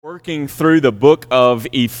Working through the book of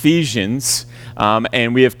Ephesians,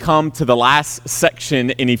 and we have come to the last section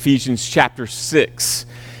in Ephesians chapter 6.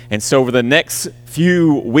 And so over the next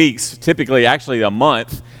few weeks, typically actually a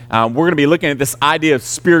month, we're going to be looking at this idea of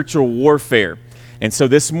spiritual warfare. And so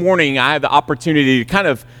this morning I have the opportunity to kind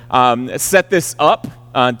of set this up.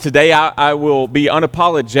 Today I will be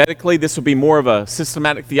unapologetically, this will be more of a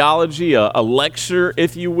systematic theology, a lecture,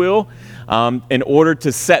 if you will, in order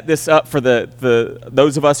to set this up for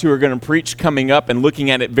those of us who are going to preach coming up and looking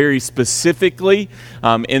at it very specifically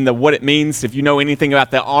in what it means. If you know anything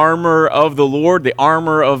about the armor of the Lord, the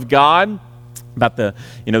armor of God, about the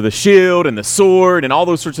shield and the sword and all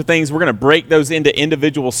those sorts of things, we're going to break those into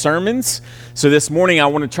individual sermons. So this morning I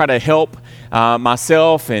want to try to help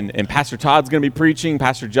myself and Pastor Todd's going to be preaching.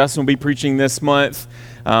 Pastor Justin will be preaching this month.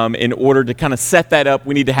 In order to kind of set that up,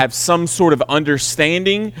 we need to have some sort of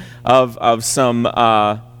understanding of some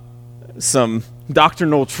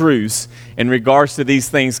doctrinal truths in regards to these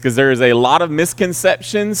things, because there is a lot of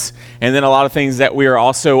misconceptions and then a lot of things that we are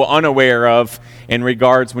also unaware of in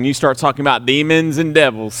regards when you start talking about demons and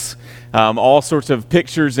devils. All sorts of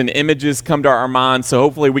pictures and images come to our minds, so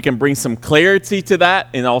hopefully we can bring some clarity to that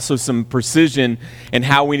and also some precision in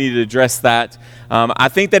how we need to address that. I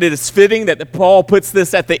think that it is fitting that Paul puts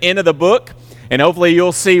this at the end of the book, and hopefully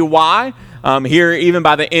you'll see why here even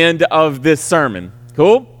by the end of this sermon.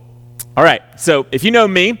 Cool? All right, so if you know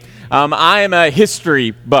me, I am a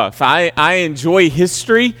history buff. I enjoy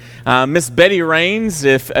history. Miss Betty Rains,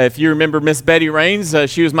 if you remember Miss Betty Rains,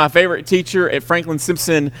 she was my favorite teacher at Franklin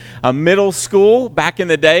Simpson Middle School back in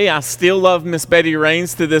the day. I still love Miss Betty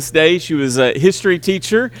Rains to this day. She was a history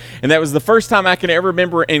teacher, and that was the first time I can ever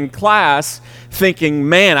remember in class thinking,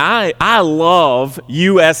 man, I love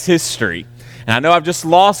U.S. history. And I know I've just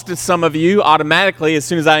lost to some of you automatically as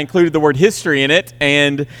soon as I included the word history in it.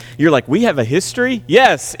 And you're like, we have a history?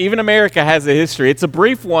 Yes, even America has a history. It's a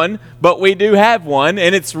brief one, but we do have one.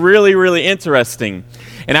 And it's really, really interesting.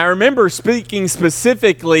 And I remember speaking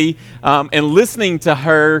specifically and listening to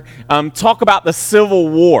her talk about the Civil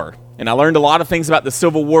War. And I learned a lot of things about the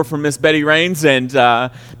Civil War from Miss Betty Rains. And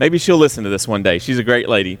maybe she'll listen to this one day. She's a great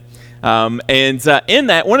lady. In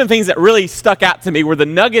that, one of the things that really stuck out to me were the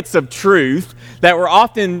nuggets of truth that were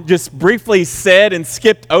often just briefly said and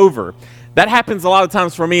skipped over. That happens a lot of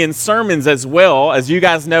times for me in sermons as well. As you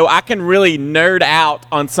guys know, I can really nerd out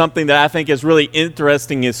on something that I think is really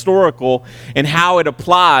interesting, historical, and how it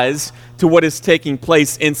applies to what is taking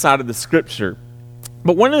place inside of the Scripture.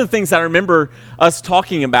 But one of the things I remember us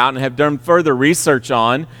talking about and have done further research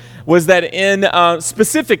on was that in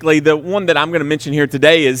specifically the one that I'm going to mention here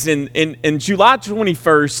today is in July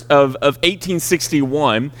 21st of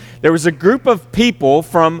 1861, there was a group of people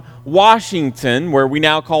from Washington, where we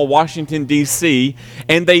now call Washington, D.C.,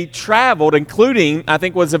 and they traveled, including, I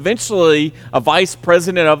think, was eventually a vice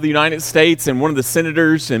president of the United States and one of the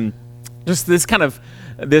senators, and just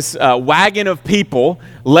this wagon of people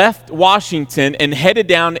left Washington and headed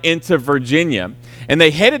down into Virginia. And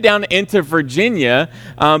they headed down into Virginia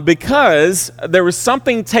because there was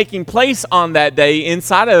something taking place on that day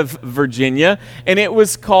inside of Virginia, and it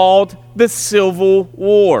was called the Civil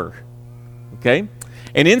War. Okay?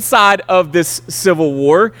 And inside of this Civil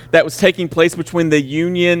War that was taking place between the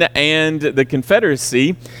Union and the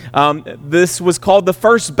Confederacy, this was called the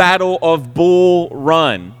First Battle of Bull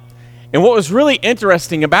Run. And what was really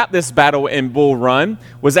interesting about this battle in Bull Run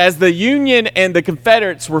was as the Union and the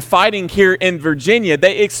Confederates were fighting here in Virginia,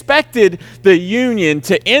 they expected the Union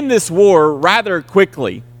to end this war rather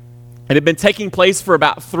quickly. It had been taking place for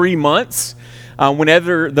about 3 months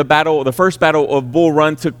whenever the first battle of Bull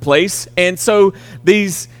Run took place. And so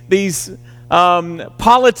these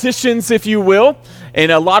politicians, if you will,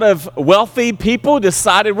 and a lot of wealthy people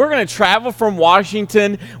decided we're going to travel from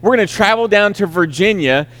Washington, we're going to travel down to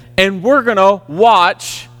Virginia, and we're going to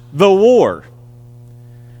watch the war.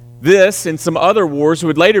 This and some other wars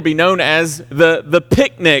would later be known as the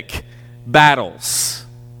picnic battles.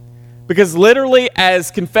 Because literally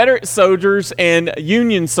as Confederate soldiers and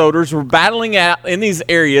Union soldiers were battling out in these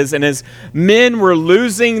areas, and as men were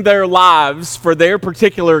losing their lives for their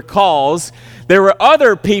particular cause, there were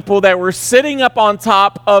other people that were sitting up on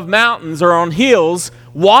top of mountains or on hills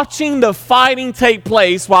watching the fighting take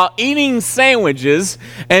place while eating sandwiches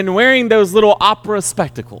and wearing those little opera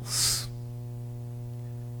spectacles.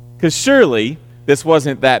 Because surely this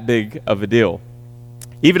wasn't that big of a deal.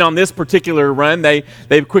 Even on this particular run, they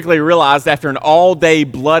quickly realized after an all-day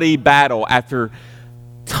bloody battle, after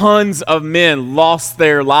tons of men lost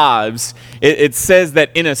their lives. It says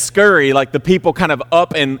that in a scurry, like the people kind of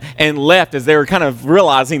up and left as they were kind of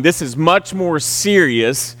realizing this is much more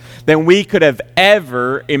serious than we could have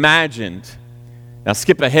ever imagined. Now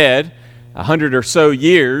skip ahead 100 or so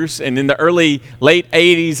years, and in the late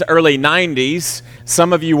 80s, early 90s,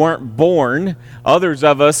 some of you weren't born. Others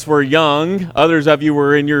of us were young. Others of you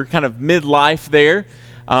were in your kind of midlife there.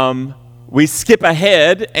 We skip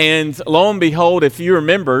ahead, and lo and behold, if you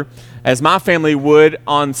remember, as my family would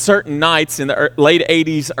on certain nights in the late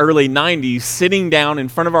 80s, early 90s, sitting down in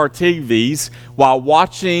front of our TVs while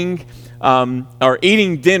watching or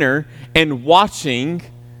eating dinner and watching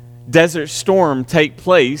Desert Storm take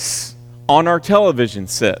place on our television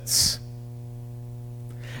sets.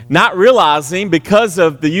 Not realizing, because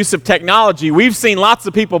of the use of technology, we've seen lots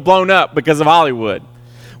of people blown up because of Hollywood.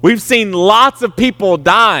 We've seen lots of people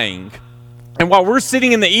dying. And while we're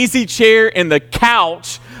sitting in the easy chair and the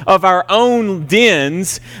couch of our own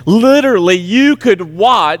dens, literally you could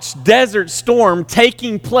watch Desert Storm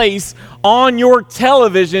taking place on your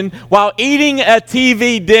television while eating a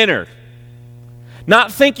TV dinner.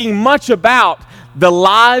 Not thinking much about the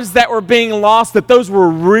lives that were being lost, that those were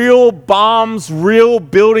real bombs, real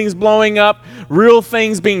buildings blowing up, real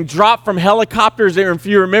things being dropped from helicopters. And if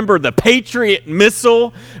you remember the Patriot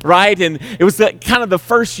missile, right? And it was kind of the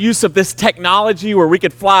first use of this technology where we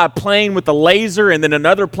could fly a plane with a laser and then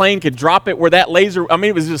another plane could drop it where that laser,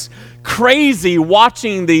 it was just crazy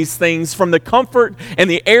watching these things from the comfort and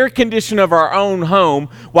the air condition of our own home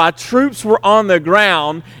while troops were on the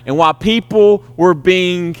ground and while people were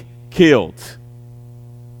being killed.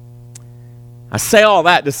 I say all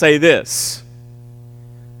that to say this.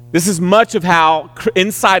 This is much of how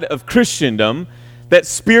inside of Christendom that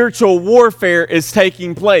spiritual warfare is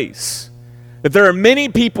taking place. That there are many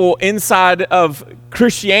people inside of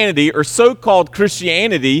Christianity or so-called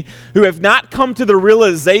Christianity who have not come to the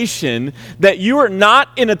realization that you are not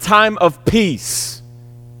in a time of peace,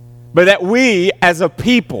 but that we as a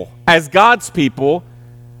people, as God's people,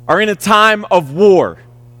 are in a time of war.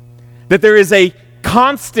 That there is a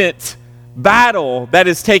constant battle that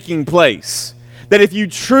is taking place. That if you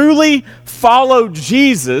truly follow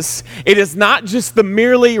Jesus, it is not just the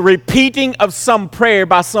merely repeating of some prayer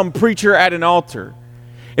by some preacher at an altar.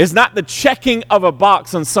 It is not the checking of a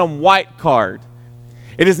box on some white card.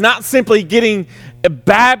 It is not simply getting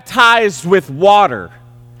baptized with water.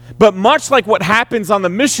 But much like what happens on the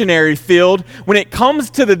missionary field, when it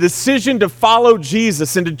comes to the decision to follow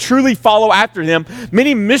Jesus and to truly follow after him,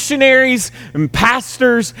 many missionaries and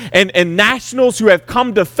pastors and nationals who have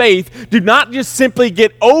come to faith do not just simply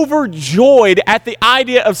get overjoyed at the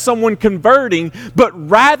idea of someone converting, but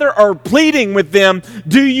rather are pleading with them,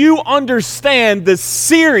 do you understand the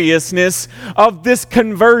seriousness of this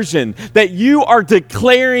conversion? That you are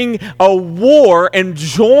declaring a war and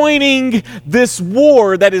joining this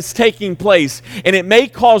war that is taking place, and it may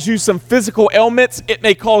cause you some physical ailments, it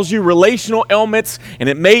may cause you relational ailments, and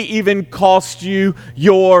it may even cost you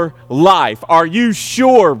your life. Are you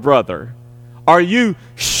sure, brother? Are you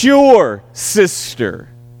sure, sister?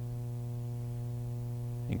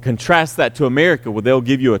 And contrast that to America, where they'll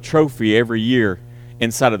give you a trophy every year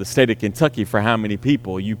inside of the state of Kentucky for how many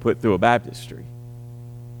people you put through a baptistry.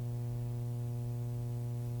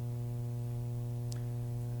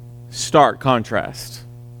 Stark contrast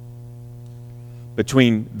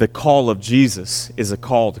between the call of Jesus is a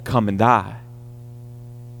call to come and die.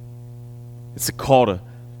 It's a call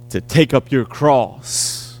to take up your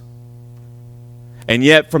cross. And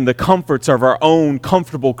yet, from the comforts of our own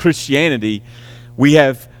comfortable Christianity, we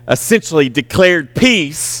have essentially declared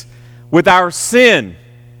peace with our sin.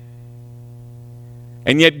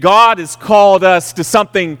 And yet God has called us to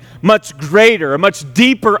something much greater, a much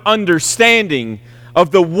deeper understanding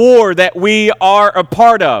of the war that we are a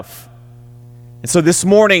part of. And so this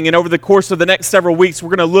morning and over the course of the next several weeks, we're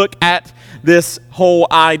going to look at this whole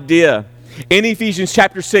idea. In Ephesians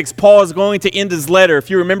chapter 6, Paul is going to end his letter. If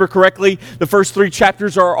you remember correctly, the first 3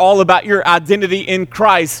 chapters are all about your identity in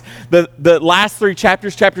Christ. The last 3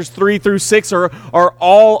 chapters, chapters 3 through 6, are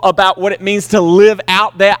all about what it means to live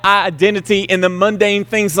out that identity in the mundane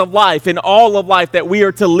things of life, in all of life, that we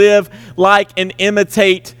are to live like and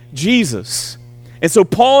imitate Jesus. And so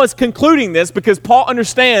Paul is concluding this because Paul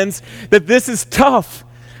understands that this is tough.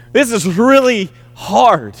 This is really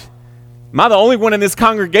hard. Am I the only one in this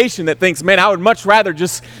congregation that thinks, man, I would much rather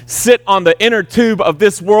just sit on the inner tube of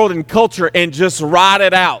this world and culture and just ride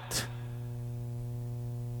it out?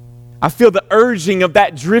 I feel the urging of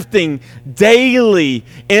that drifting daily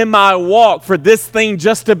in my walk for this thing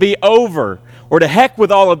just to be over. or to heck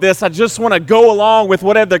with all of this. I just want to go along with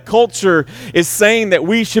whatever the culture is saying that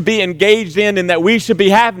we should be engaged in and that we should be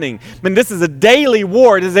having. I mean, this is a daily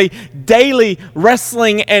war. It is a daily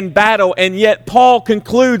wrestling and battle. And yet Paul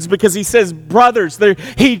concludes because he says, brothers,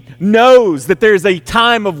 he knows that there's a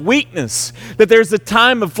time of weakness, that there's a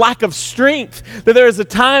time of lack of strength, that there's a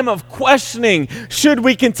time of questioning. Should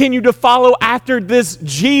we continue to follow after this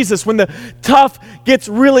Jesus when the tough gets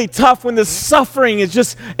really tough, when the suffering is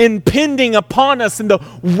just impending upon us and the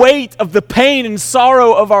weight of the pain and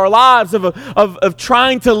sorrow of our lives, of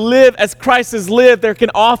trying to live as Christ has lived, there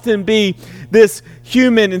can often be this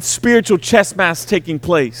human and spiritual chess match taking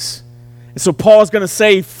place. And so Paul's going to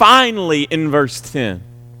say, finally, in verse 10,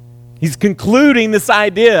 he's concluding this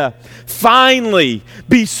idea, finally,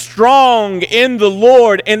 be strong in the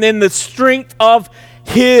Lord and in the strength of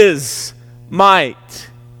His might.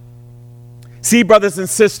 See, brothers and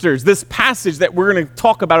sisters, this passage that we're going to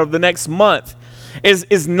talk about over the next month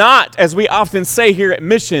is not, as we often say here at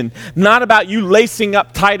Mission, not about you lacing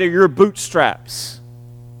up tighter your bootstraps,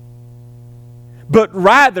 but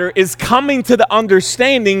rather is coming to the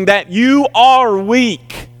understanding that you are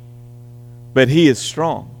weak, but He is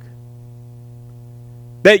strong.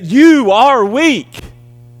 That you are weak,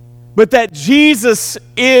 but that Jesus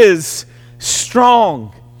is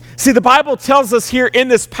strong. See, the Bible tells us here in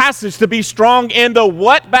this passage to be strong in the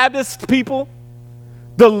what, Baptist people?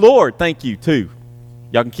 The Lord. Thank you, too.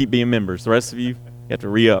 Y'all can keep being members. The rest of you have to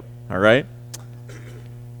re-up, all right?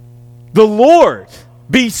 The Lord.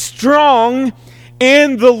 Be strong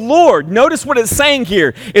in the Lord. Notice what it's saying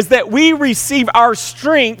here is that we receive our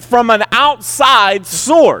strength from an outside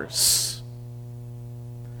source.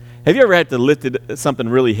 Have you ever had to lift something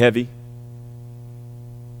really heavy?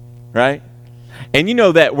 Right? And you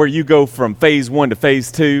know that where you go from phase 1 to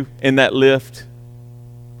phase 2 in that lift,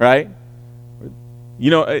 right?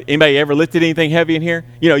 You know, anybody ever lifted anything heavy in here?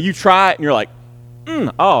 You know, you try it and you're like, oh,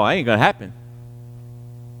 that ain't going to happen,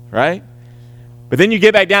 right? But then you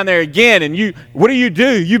get back down there again and what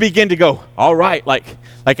do? You begin to go, all right, like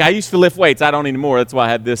I used to lift weights. I don't anymore. That's why I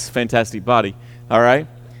have this fantastic body, all right?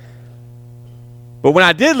 But when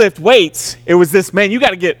I did lift weights, it was this, man, you got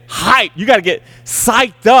to get hyped. You got to get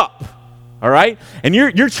psyched up. All right? And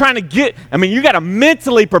you're trying to you got to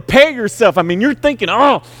mentally prepare yourself. I mean, you're thinking,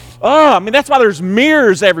 that's why there's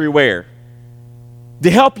mirrors everywhere. To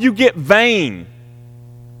help you get vain.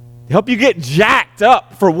 To help you get jacked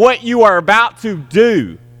up for what you are about to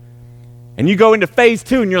do. And you go into phase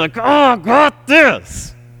 2 and you're like, I got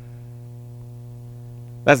this.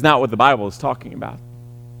 That's not what the Bible is talking about.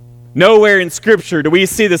 Nowhere in Scripture do we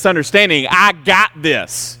see this understanding, I got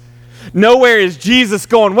this. Nowhere is Jesus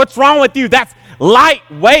going, what's wrong with you? That's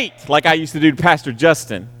lightweight, like I used to do to Pastor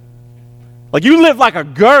Justin. Like you live like a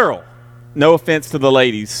girl. No offense to the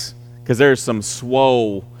ladies, because there's some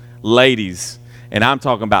swole ladies, and I'm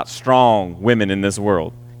talking about strong women in this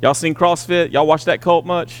world. Y'all seen CrossFit? Y'all watch that cult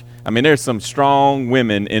much? I mean, there's some strong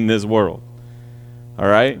women in this world. All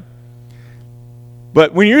right?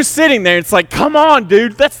 But when you're sitting there, it's like, come on,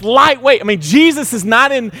 dude, that's lightweight. I mean, Jesus is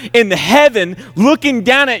not in heaven looking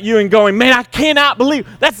down at you and going, man, I cannot believe.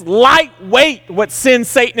 That's lightweight what sin,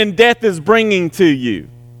 Satan, and death is bringing to you.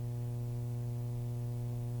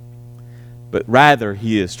 But rather,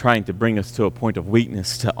 He is trying to bring us to a point of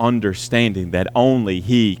weakness, to understanding that only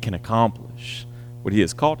He can accomplish what He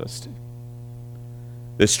has called us to.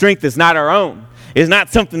 The strength is not our own. It's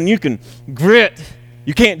not something you can grit.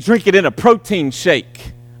 You can't drink it in a protein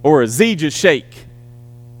shake or a Zija shake.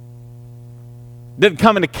 It doesn't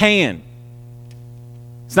come in a can.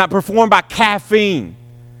 It's not performed by caffeine.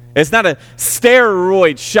 It's not a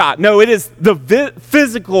steroid shot. No, it is the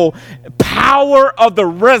physical power of the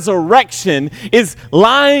resurrection is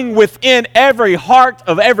lying within every heart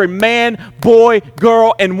of every man, boy,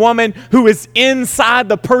 girl, and woman who is inside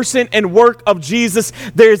the person and work of Jesus.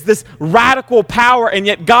 There's this radical power, and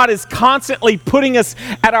yet God is constantly putting us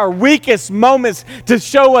at our weakest moments to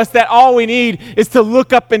show us that all we need is to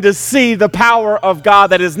look up and to see the power of God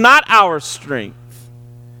that is not our strength,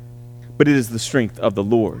 but it is the strength of the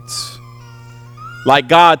Lord's. Like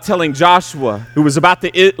God telling Joshua, who was about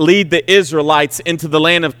to lead the Israelites into the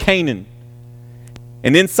land of Canaan.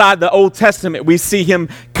 And inside the Old Testament, we see Him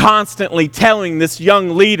constantly telling this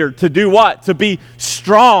young leader to do what? To be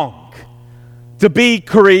strong, to be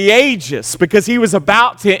courageous, because he was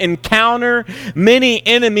about to encounter many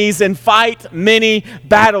enemies and fight many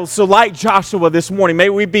battles. So like Joshua this morning,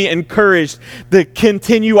 may we be encouraged to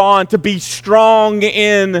continue on to be strong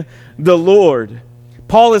in the Lord.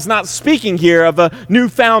 Paul is not speaking here of a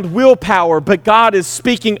newfound willpower, but God is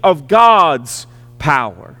speaking of God's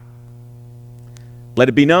power. Let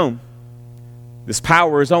it be known This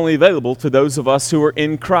power is only available to those of us who are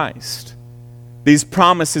in Christ. These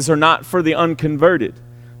promises are not for the unconverted.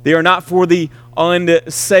 They are not for the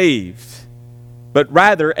unsaved. But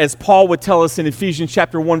rather, as Paul would tell us in Ephesians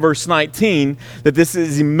chapter 1, verse 19, that this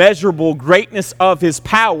is immeasurable greatness of his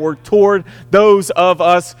power toward those of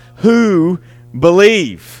us who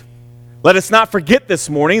believe. Let us not forget this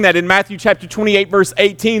morning that in Matthew chapter 28, verse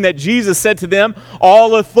 18, that Jesus said to them,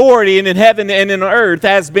 all authority in heaven and in earth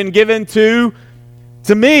has been given to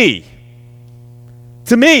me.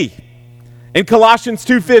 To me. In Colossians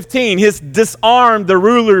 2:15, he has disarmed the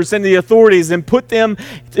rulers and the authorities and put them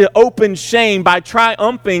to open shame by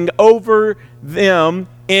triumphing over them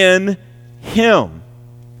in him.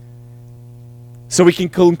 So we can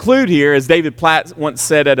conclude here, as David Platt once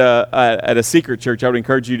said at a secret church. I would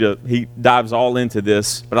encourage you to, he dives all into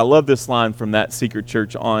this, but I love this line from that secret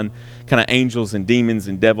church on kind of angels and demons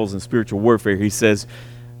and devils and spiritual warfare. He says,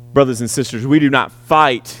 brothers and sisters, we do not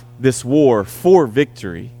fight this war for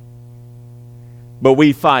victory, but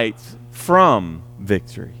we fight from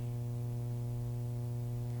victory.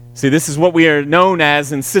 See, this is what we are known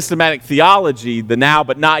as in systematic theology, the now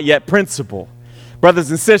but not yet principle.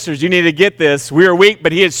 Brothers and sisters, you need to get this. We are weak,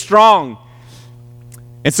 but he is strong.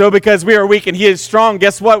 And so because we are weak and he is strong,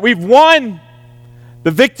 guess what? We've won.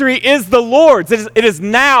 The victory is the Lord's. It is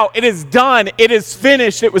now. It is done. It is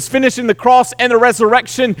finished. It was finished in the cross and the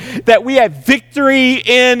resurrection, that we have victory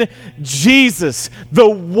in Jesus. The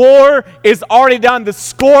war is already done. The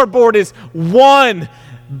scoreboard is 1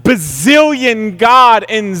 bazillion God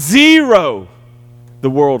and 0 the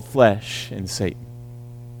world, flesh, and Satan.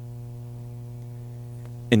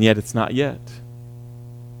 And yet it's not yet.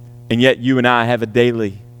 And yet you and I have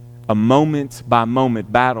a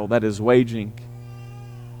moment-by-moment battle that is waging,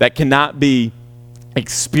 that cannot be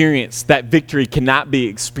experienced. That victory cannot be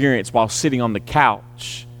experienced while sitting on the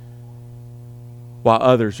couch while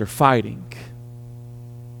others are fighting.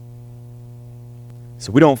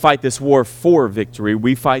 So we don't fight this war for victory.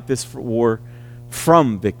 We fight this war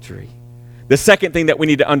from victory. The second thing that we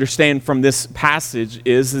need to understand from this passage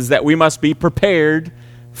is that we must be prepared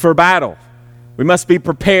for battle. We must be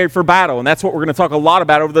prepared for battle. And that's what we're going to talk a lot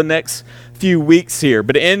about over the next few weeks here.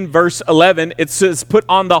 But in verse 11, it says, put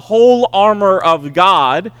on the whole armor of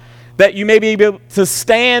God, that you may be able to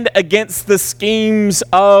stand against the schemes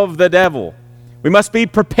of the devil. We must be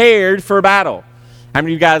prepared for battle. How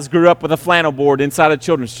many of you guys grew up with a flannel board inside a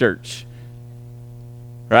children's church?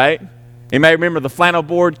 Right? You may remember the flannel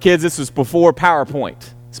board, kids. This was before PowerPoint.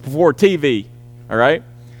 It's before TV. All right?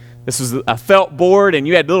 This was a felt board, and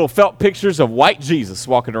you had little felt pictures of white Jesus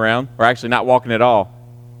walking around, or actually not walking at all,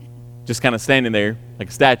 just kind of standing there like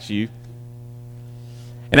a statue.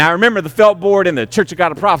 And I remember the felt board in the Church of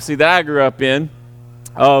God of Prophecy that I grew up in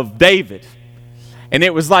of David. And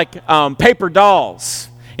it was like paper dolls.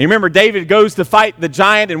 And you remember David goes to fight the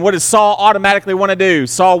giant, and what does Saul automatically want to do?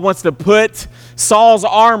 Saul wants to put Saul's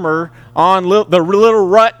armor on the little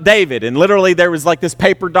rut David. And literally there was like this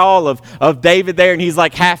paper doll of David there, and he's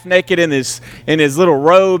like half naked in his little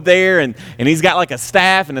robe there, and he's got like a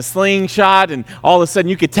staff and a slingshot, and all of a sudden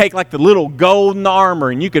you could take like the little golden armor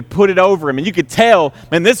and you could put it over him, and you could tell,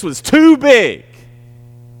 man, this was too big.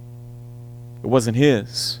 It wasn't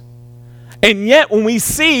his. And yet when we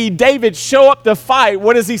see David show up to fight,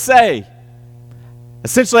 what does he say?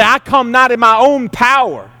 Essentially, I come not in my own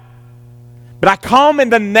power, but I come in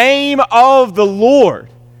the name of the Lord.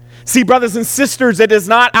 See, brothers and sisters, it is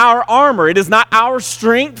not our armor. It is not our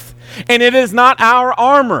strength, and it is not our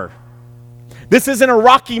armor. This isn't a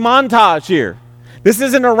Rocky montage here. This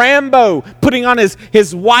isn't a Rambo putting on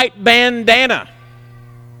his white bandana.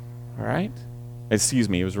 All right? Excuse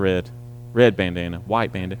me, it was red. Red bandana,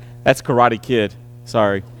 white bandana. That's Karate Kid.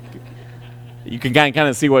 Sorry. You can kind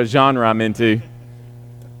of see what genre I'm into.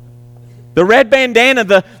 The red bandana,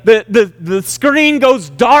 the screen goes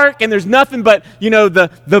dark and there's nothing but,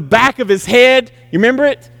 the back of his head. You remember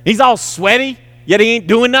it? He's all sweaty, yet he ain't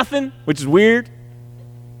doing nothing, which is weird.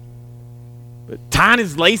 But tying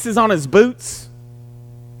his laces on his boots.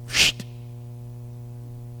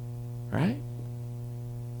 Right?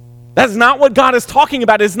 That's not what God is talking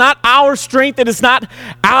about. It's not our strength. It is not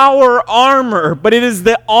our armor, but it is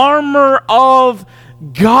the armor of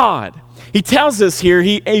God. He tells us here,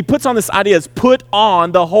 he puts on this idea as put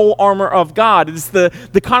on the whole armor of God. It's the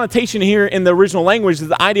connotation here in the original language is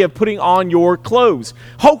the idea of putting on your clothes.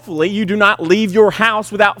 Hopefully, you do not leave your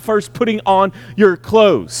house without first putting on your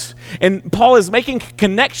clothes. And Paul is making a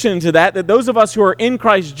connection to that those of us who are in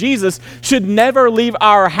Christ Jesus should never leave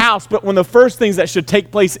our house, but one of the first things that should take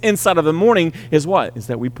place inside of the morning is what? Is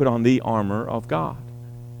that we put on the armor of God.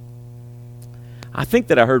 I think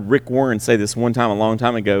that I heard Rick Warren say this one time a long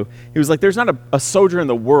time ago. He was like, there's not a soldier in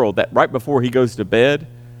the world that right before he goes to bed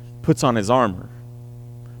puts on his armor.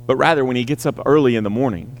 But rather, when he gets up early in the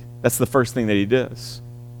morning, that's the first thing that he does.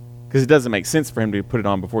 Because it doesn't make sense for him to put it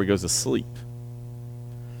on before he goes to sleep.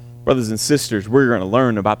 Brothers and sisters, we're going to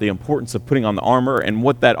learn about the importance of putting on the armor and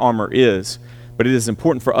what that armor is. But it is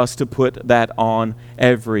important for us to put that on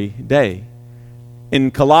every day.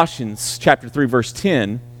 In Colossians chapter 3, verse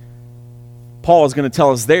 10, Paul is going to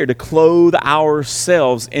tell us there to clothe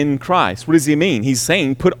ourselves in Christ. What does he mean? He's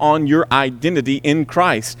saying put on your identity in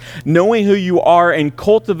Christ, knowing who you are and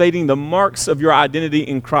cultivating the marks of your identity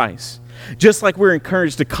in Christ. Just like we're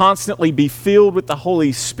encouraged to constantly be filled with the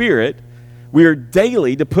Holy Spirit, we are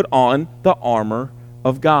daily to put on the armor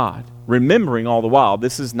of God, remembering all the while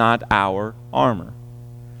this is not our armor.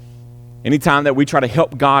 Anytime that we try to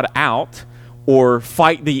help God out or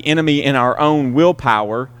fight the enemy in our own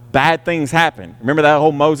willpower, bad things happen. Remember that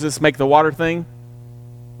whole Moses make the water thing?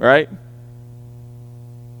 Right?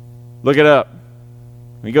 Look it up.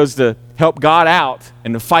 When he goes to help God out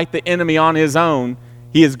and to fight the enemy on his own,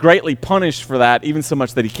 he is greatly punished for that, even so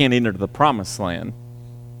much that he can't enter the promised land.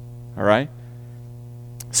 All right?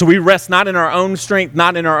 So we rest not in our own strength,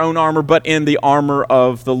 not in our own armor, but in the armor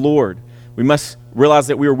of the Lord. We must realize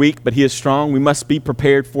that we are weak, but he is strong. We must be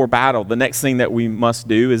prepared for battle. The next thing that we must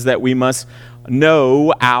do is that we must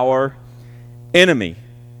know our enemy.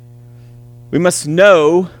 We must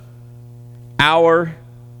know our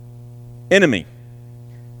enemy.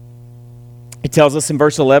 It tells us in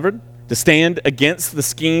verse 11 to stand against the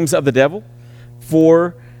schemes of the devil.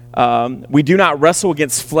 For we do not wrestle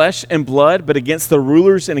against flesh and blood, but against the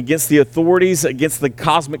rulers and against the authorities, against the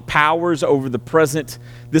cosmic powers over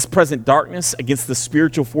this present darkness, against the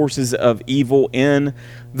spiritual forces of evil in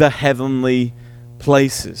the heavenly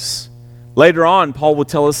places. Later on, Paul will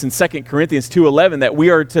tell us in 2 Corinthians 2:11 that we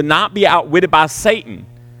are to not be outwitted by Satan.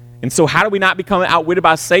 And so how do we not become outwitted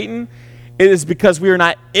by Satan? It is because we are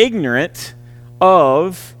not ignorant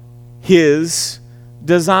of his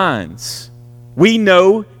designs. We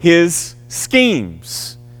know his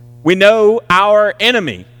schemes. We know our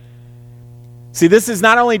enemy. See, this is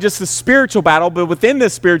not only just a spiritual battle, but within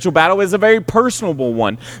this spiritual battle is a very personable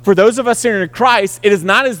one. For those of us in Christ, it is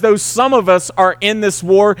not as though some of us are in this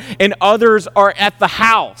war and others are at the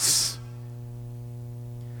house.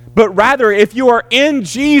 But rather, if you are in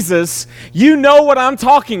Jesus, you know what I'm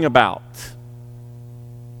talking about.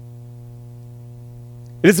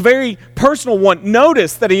 It is a very personal one.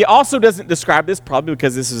 Notice that he also doesn't describe this, probably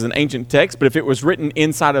because this is an ancient text, but if it was written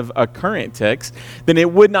inside of a current text, then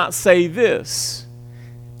it would not say this.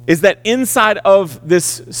 Is that inside of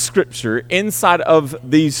this scripture, inside of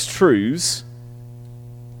these truths,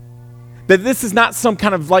 that this is not some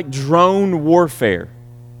kind of like drone warfare.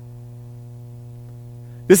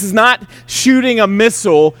 This is not shooting a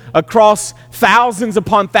missile across thousands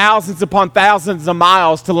upon thousands upon thousands of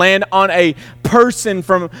miles to land on a person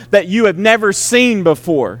that you have never seen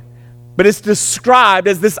before. But it's described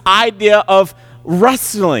as this idea of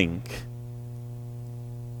wrestling.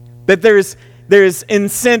 That there's in a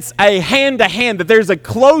sense a hand-to-hand, that there's a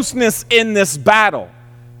closeness in this battle.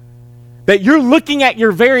 That you're looking at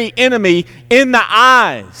your very enemy in the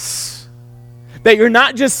eyes. That you're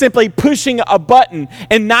not just simply pushing a button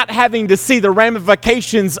and not having to see the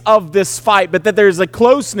ramifications of this fight, but that there's a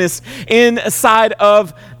closeness inside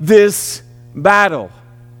of this battle.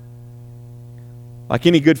 Like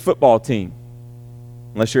any good football team,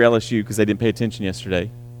 unless you're LSU because they didn't pay attention yesterday.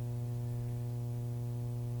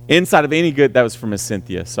 Inside of any good, that was from Miss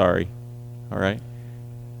Cynthia, sorry. All right?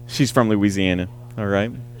 She's from Louisiana, all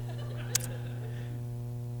right?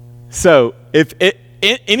 So,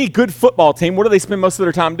 any good football team, what do they spend most of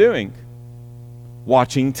their time doing?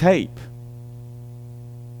 Watching tape.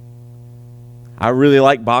 I really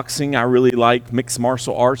like boxing. I really like mixed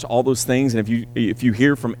martial arts, all those things. And if you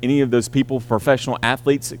hear from any of those people, professional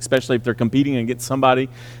athletes, especially if they're competing against somebody,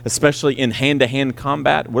 especially in hand-to-hand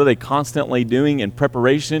combat, what are they constantly doing in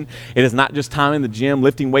preparation? It is not just time in the gym,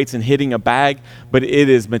 lifting weights and hitting a bag, but it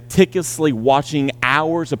is meticulously watching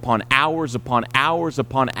hours upon hours upon hours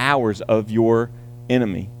upon hours of your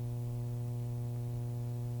enemy.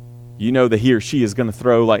 You know that he or she is going to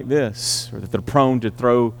throw like this, or that they're prone to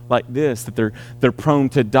throw like this, that they're prone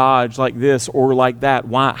to dodge like this or like that.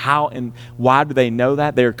 Why? How and why do they know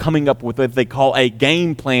that? They're coming up with what they call a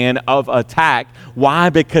game plan of attack. Why?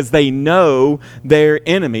 Because they know their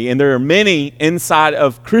enemy. And there are many inside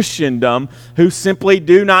of Christendom who simply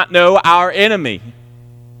do not know our enemy.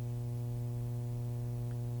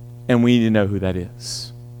 And we need to know who that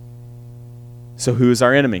is. So who is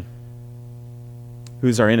our enemy? Who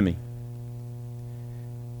is our enemy?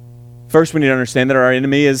 First, we need to understand that our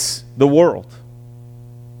enemy is the world.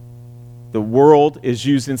 The world is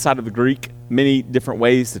used inside of the Greek many different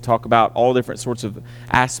ways to talk about all different sorts of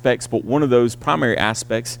aspects, but one of those primary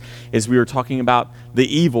aspects is we were talking about the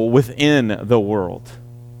evil within the world,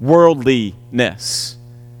 worldliness.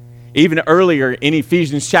 Even earlier in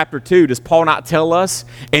Ephesians chapter 2, does Paul not tell us,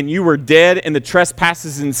 and you were dead in the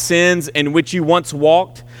trespasses and sins in which you once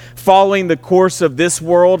walked, following the course of this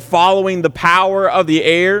world, following the power of the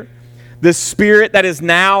air, the spirit that is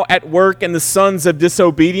now at work in the sons of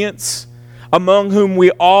disobedience, among whom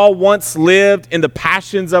we all once lived in the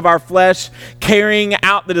passions of our flesh, carrying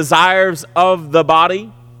out the desires of the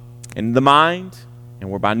body and the mind,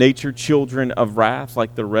 and were by nature children of wrath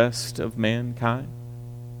like the rest of mankind.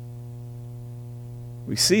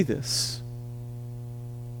 We see this.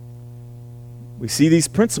 We see these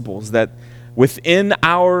principles that within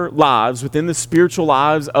our lives, within the spiritual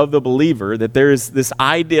lives of the believer, that there is this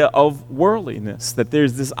idea of worldliness, that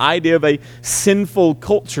there's this idea of a sinful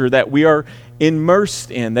culture that we are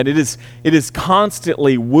immersed in, that it is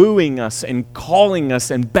constantly wooing us and calling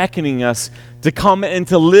us and beckoning us to come and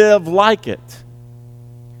to live like it.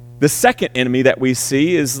 The second enemy that we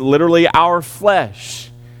see is literally our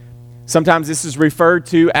flesh. Sometimes this is referred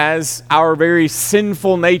to as our very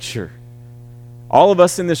sinful nature. All of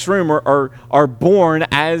us in this room are born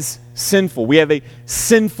as sinful. We have a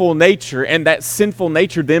sinful nature, and that sinful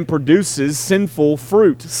nature then produces sinful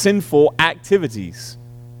fruit, sinful activities.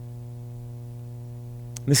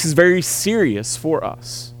 This is very serious for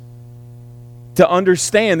us to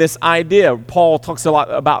understand this idea. Paul talks a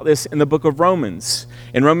lot about this in the book of Romans.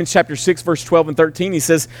 In Romans chapter 6, verse 12 and 13, he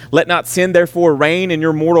says, "Let not sin therefore reign in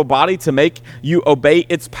your mortal body to make you obey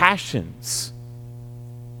its passions.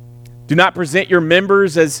 Do not present your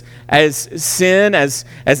members as sin, as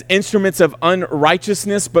instruments of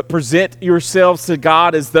unrighteousness, but present yourselves to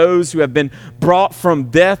God as those who have been brought from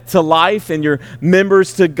death to life, and your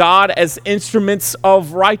members to God as instruments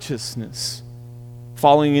of righteousness."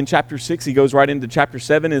 Following in chapter 6, he goes right into chapter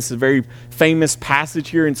 7. It's a very famous passage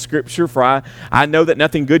here in Scripture. "For I know that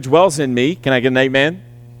nothing good dwells in me." Can I get an amen?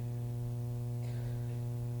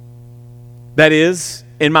 "That is,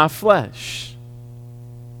 in my flesh.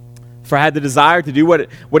 For I had the desire to do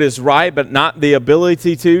what is right, but not the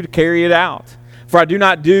ability to carry it out. For I do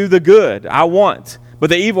not do the good I want, but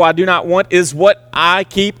the evil I do not want is what I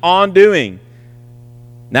keep on doing.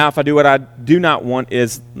 Now if I do what I do not want, it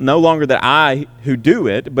is no longer that I who do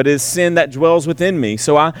it, but it is sin that dwells within me.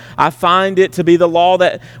 So I find it to be the law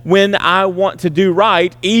that when I want to do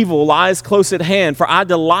right, evil lies close at hand. For I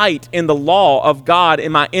delight in the law of God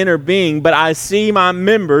in my inner being, but I see my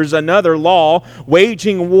members, another law,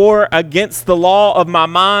 waging war against the law of my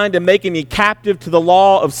mind and making me captive to the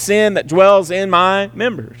law of sin that dwells in my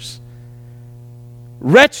members.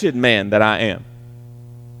 Wretched man that I am.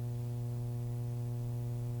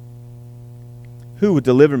 Who will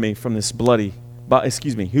deliver me from this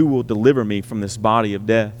who will deliver me from this body of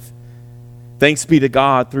death? Thanks be to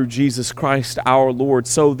God through Jesus Christ our Lord.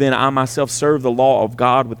 So then I myself serve the law of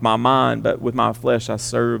God with my mind, but with my flesh I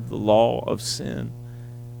serve the law of sin."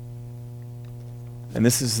 And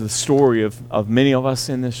this is the story of many of us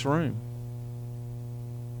in this room,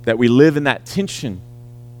 that we live in that tension.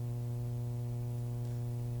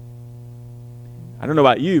 I don't know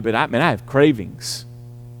about you, but I have cravings.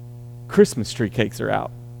 Christmas tree cakes are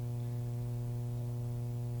out.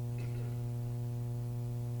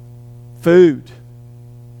 Food.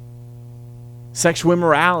 Sexual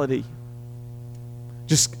immorality.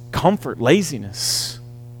 Just comfort, laziness.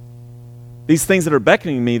 These things that are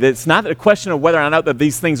beckoning me, that it's not a question of whether I know that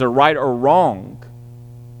these things are right or wrong.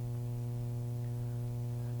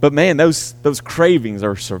 But man, those cravings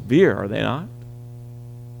are severe, are they not?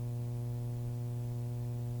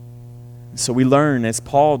 So we learn, as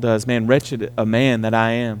Paul does, man, wretched a man that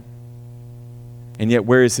I am. And yet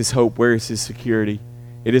where is his hope? Where is his security?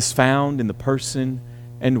 It is found in the person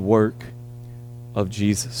and work of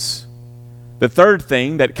Jesus. The third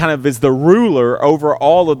thing that kind of is the ruler over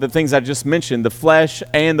all of the things I just mentioned, the flesh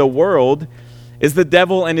and the world, is the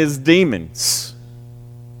devil and his demons.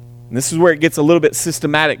 And this is where it gets a little bit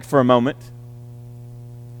systematic for a moment.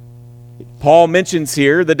 Paul mentions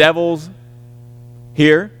here the devil's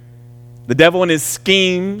here. The devil and his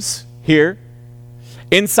schemes here.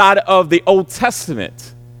 Inside of the Old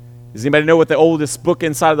Testament. Does anybody know what the oldest book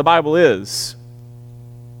inside of the Bible is?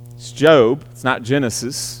 It's Job. It's not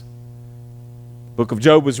Genesis. The book of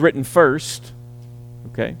Job was written first.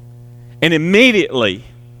 Okay. And immediately,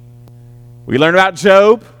 we learn about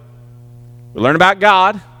Job. We learn about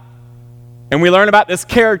God. And we learn about this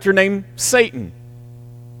character named Satan.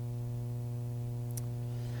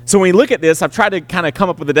 So when we look at this, I've tried to kind of come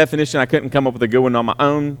up with a definition. I couldn't come up with a good one on my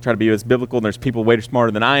own. Try to be as biblical. And there's people way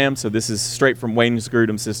smarter than I am. So this is straight from Wayne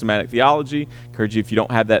Grudem's Systematic Theology. Encourage you, if you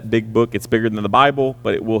don't have that big book, it's bigger than the Bible,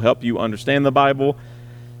 but it will help you understand the Bible.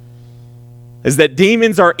 Is that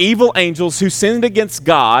demons are evil angels who sinned against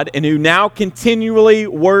God and who now continually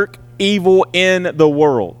work evil in the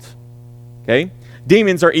world. Okay?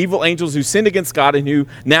 Demons are evil angels who sinned against God and who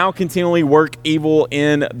now continually work evil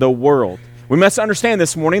in the world. We must understand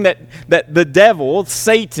this morning that the devil,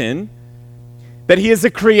 Satan, that he is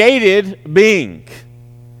a created being.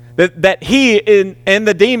 That he and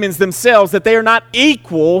the demons themselves, that they are not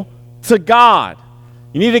equal to God.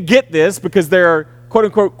 You need to get this because there are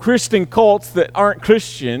quote-unquote Christian cults that aren't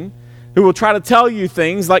Christian who will try to tell you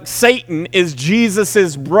things like Satan is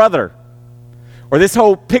Jesus' brother. Or this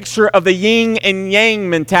whole picture of the yin and yang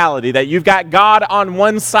mentality, that you've got God on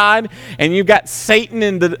one side and you've got Satan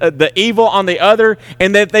and the evil on the other,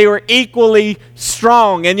 and that they were equally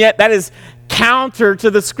strong. And yet that is counter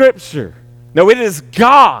to the Scripture. No, it is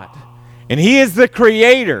God, and He is the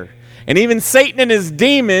creator. And even Satan and his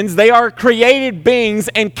demons, they are created beings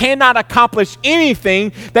and cannot accomplish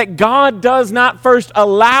anything that God does not first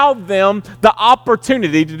allow them the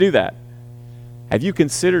opportunity to do that. Have you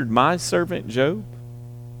considered my servant Job?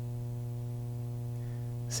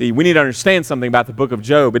 See, we need to understand something about the book of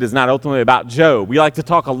Job. It is not ultimately about Job. We like to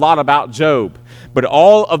talk a lot about Job, but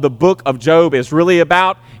all of the book of Job is really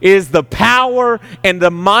about is the power and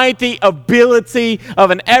the mighty ability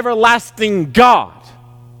of an everlasting God.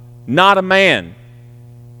 Not a man,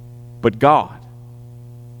 but God.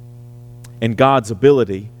 And God's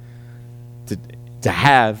ability to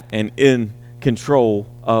have and in control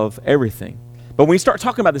of everything. But when we start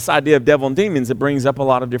talking about this idea of devil and demons, it brings up a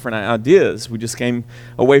lot of different ideas. We just came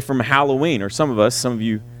away from Halloween, or some of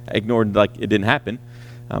you ignored like it didn't happen,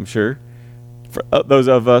 I'm sure. For those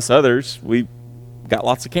of us others, we got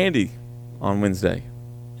lots of candy on Wednesday.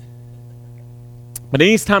 But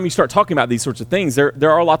anytime you start talking about these sorts of things,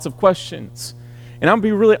 there are lots of questions. And I'm going to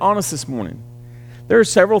be really honest this morning. There are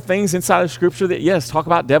several things inside of Scripture that, yes, talk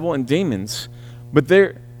about devil and demons, but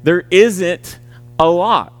there isn't a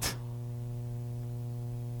lot,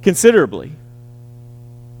 considerably.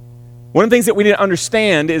 One of the things that we need to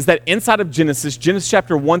understand is that inside of Genesis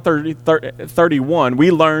chapter 31,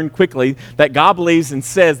 we learn quickly that God believes and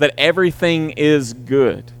says that everything is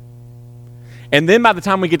good. And then by the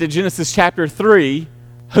time we get to Genesis chapter 3,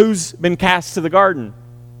 who's been cast to the garden?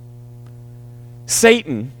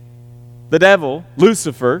 Satan, the devil,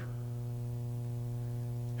 Lucifer,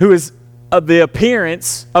 who is of the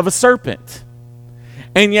appearance of a serpent.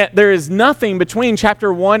 And yet there is nothing between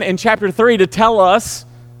chapter 1 and chapter 3 to tell us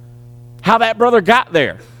how that brother got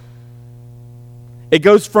there. It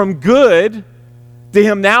goes from good to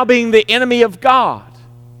him now being the enemy of God.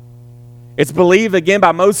 It's believed, again,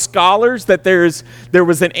 by most scholars that there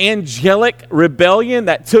was an angelic rebellion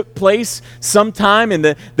that took place sometime in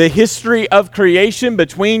the history of creation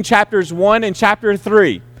between chapters 1 and chapter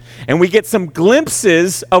 3. And we get some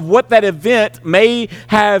glimpses of what that event may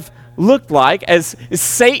have looked like as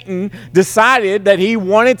Satan decided that he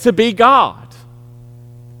wanted to be God.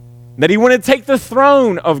 That he wanted to take the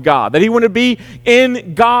throne of God, that he wanted to be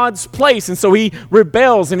in God's place. And so he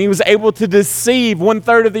rebels, and he was able to deceive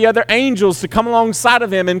 1/3 of the other angels to come alongside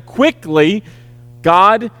of him. And quickly,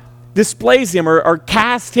 God displays him or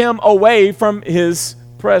casts him away from his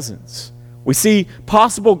presence. We see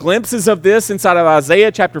possible glimpses of this inside of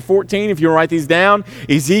Isaiah chapter 14, if you write these down,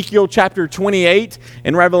 Ezekiel chapter 28,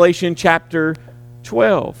 and Revelation chapter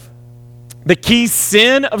 12. The key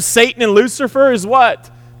sin of Satan and Lucifer is what?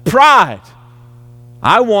 Pride.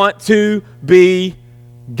 I want to be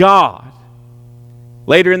God.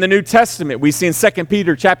 Later in the New Testament, we see in 2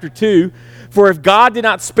 Peter chapter 2, for if God did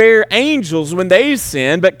not spare angels when they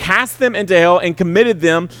sinned, but cast them into hell and committed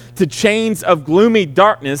them to chains of gloomy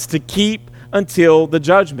darkness to keep until the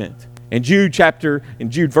judgment. In Jude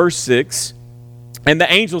verse 6, and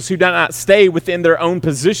the angels who did not stay within their own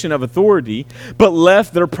position of authority, but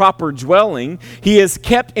left their proper dwelling, he has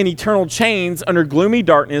kept in eternal chains under gloomy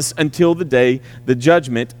darkness until the day, the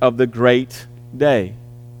judgment of the great day.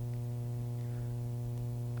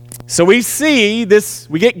 So we see this,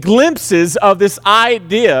 we get glimpses of this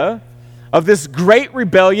idea of this great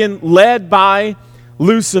rebellion led by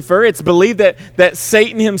Lucifer. It's believed that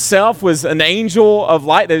Satan himself was an angel of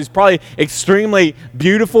light, that is probably extremely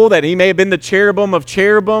beautiful, that he may have been the cherubim of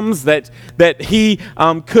cherubims, that he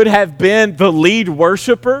could have been the lead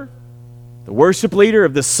worshiper, the worship leader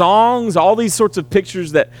of the songs, all these sorts of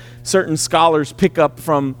pictures that certain scholars pick up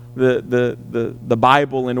from the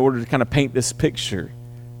Bible in order to kind of paint this picture.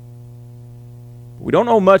 We don't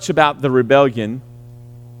know much about the rebellion.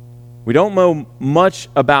 We don't know much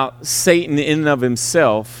about Satan in and of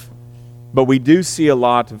himself, but we do see a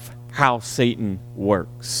lot of how Satan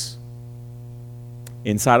works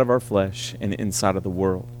inside of our flesh and inside of the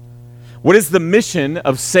world. What is the mission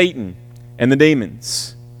of Satan and the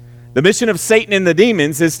demons? The mission of Satan and the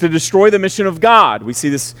demons is to destroy the mission of God. We see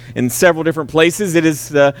this in several different places. It is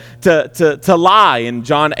to lie in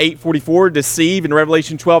John 8:44, deceive in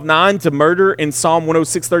Revelation 12:9, to murder in Psalm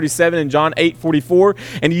 106:37 and John 8:44,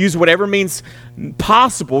 and to use whatever means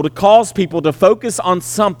possible to cause people to focus on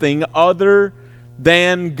something other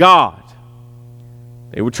than God.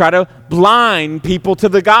 They would try to blind people to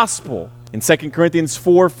the gospel. In 2 Corinthians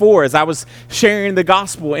 4:4, as I was sharing the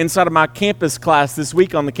gospel inside of my campus class this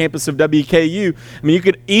week on the campus of WKU, you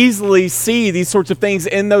could easily see these sorts of things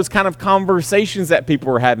in those kind of conversations that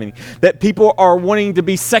people are having. That people are wanting to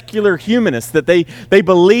be secular humanists, that they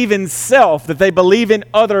believe in self, that they believe in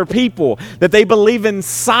other people, that they believe in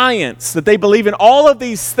science, that they believe in all of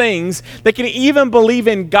these things. They can even believe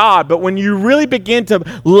in God. But when you really begin to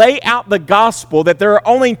lay out the gospel, that there are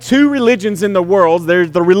only two religions in the world,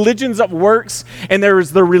 there's the religions of works and there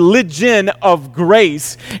is the religion of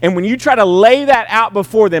grace. And when you try to lay that out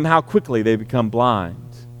before them, how quickly they become blind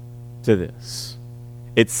to this.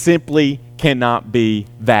 It simply cannot be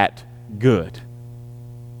that good.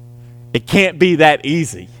 It can't be that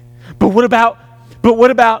easy. But what about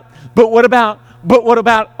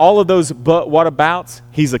all of those but what abouts?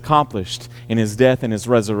 He's accomplished in his death and his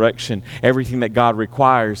resurrection. Everything that God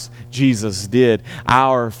requires, Jesus did.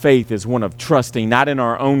 Our faith is one of trusting not in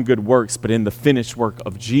our own good works, but in the finished work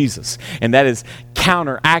of Jesus. And that is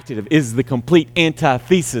counteractive, is the complete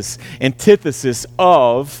antithesis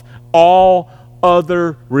of all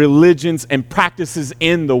other religions and practices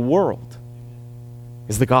in the world.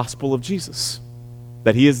 Is the gospel of Jesus,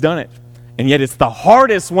 that he has done it. And yet it's the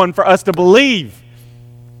hardest one for us to believe.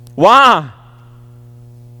 Why?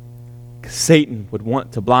 Because Satan would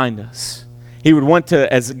want to blind us. He would want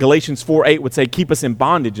to, as Galatians 4:8 would say, keep us in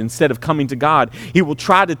bondage instead of coming to God. He will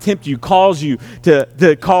try to tempt you, cause you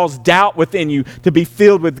to cause doubt within you, to be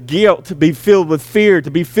filled with guilt, to be filled with fear,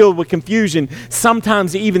 to be filled with confusion.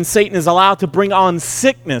 Sometimes even Satan is allowed to bring on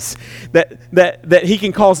sickness, that he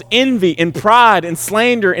can cause envy and pride and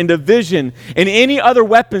slander and division and any other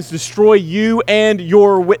weapons to destroy you and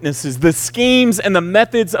your witnesses. The schemes and the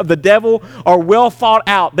methods of the devil are well thought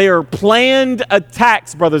out. They are planned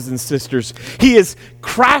attacks, brothers and sisters. He is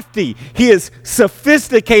crafty. He is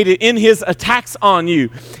sophisticated in his attacks on you.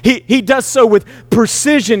 He does so with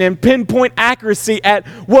precision and pinpoint accuracy at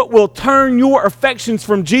what will turn your affections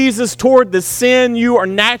from Jesus toward the sin you are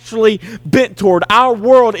naturally bent toward. Our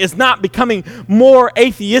world is not becoming more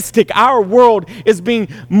atheistic. Our world is being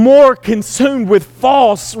more consumed with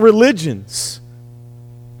false religions.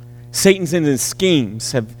 Satan's and his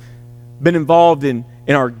schemes have been involved in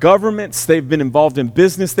our governments. They've been involved in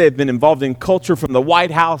business. They've been involved in culture, from the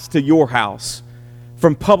White House to your house,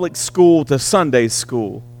 from public school to Sunday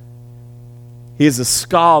school. He is a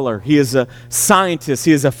scholar. He is a scientist.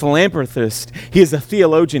 He is a philanthropist. He is a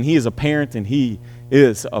theologian. He is a parent, and he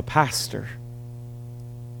is a pastor.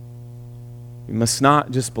 We must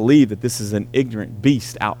not just believe that this is an ignorant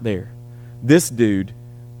beast out there. This dude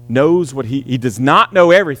knows what he does not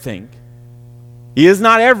know everything. He is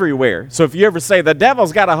not everywhere. So if you ever say, the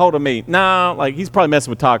devil's got a hold of me, no, he's probably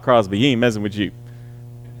messing with Todd Crosby. He ain't messing with you.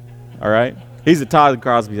 All right? He's at Todd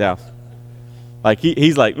Crosby's house.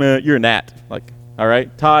 He's like, you're a gnat. All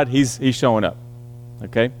right? Todd, he's showing up.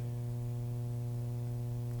 Okay?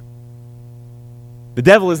 The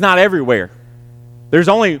devil is not everywhere. There's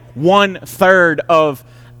only 1/3 of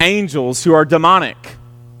angels who are demonic.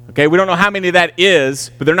 Okay? We don't know how many that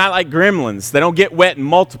is, but they're not like gremlins. They don't get wet and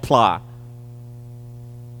multiply.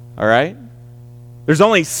 All right? There's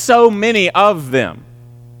only so many of them.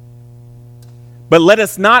 But let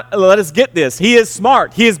us get this. He is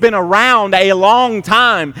smart. He has been around a long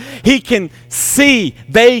time. He can see.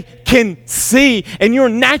 They can see. And you're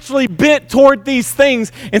naturally bent toward these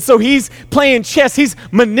things. And so he's playing chess. He's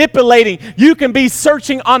manipulating. You can be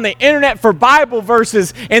searching on the internet for Bible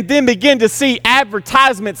verses and then begin to see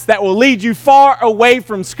advertisements that will lead you far away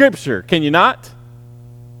from Scripture. Can you not?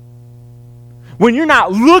 When you're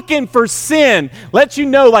not looking for sin, let you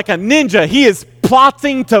know like a ninja, he is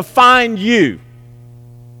plotting to find you.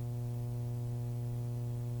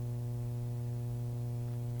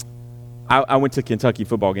 I went to a Kentucky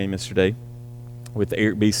football game yesterday with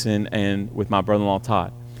Eric Beeson and with my brother-in-law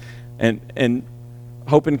Todd. And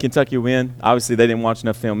hoping Kentucky would win. Obviously, they didn't watch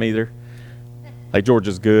enough film either.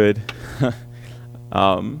 Georgia's good.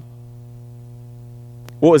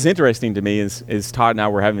 what was interesting to me is Todd and I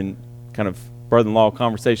were having kind of brother-in-law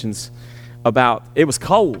conversations about, it was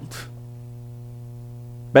cold,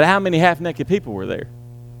 but how many half-naked people were there?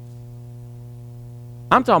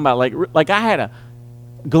 I'm talking about like I had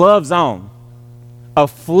gloves on, a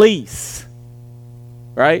fleece,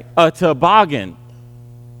 right? A toboggan.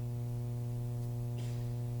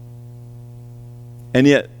 And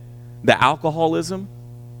yet, the alcoholism,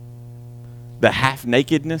 the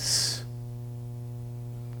half-nakedness,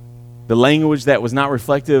 the language that was not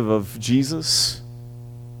reflective of Jesus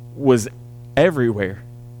was everywhere.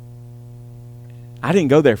 I didn't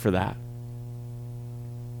go there for that.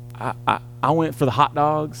 I went for the hot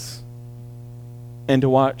dogs and to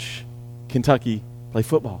watch Kentucky play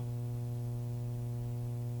football.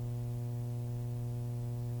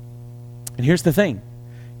 And here's the thing.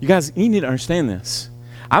 You guys, you need to understand this.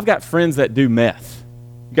 I've got friends that do meth.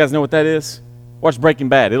 You guys know what that is? Watch Breaking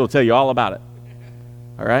Bad. It'll tell you all about it.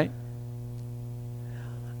 All right?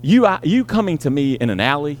 You coming to me in an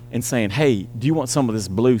alley and saying, hey, do you want some of this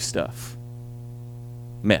blue stuff?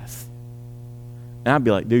 Meth. And I'd be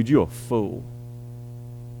like, dude, you're a fool.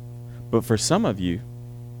 But for some of you,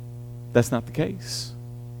 that's not the case.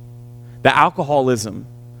 The alcoholism,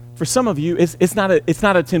 for some of you, it's not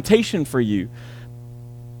a temptation for you.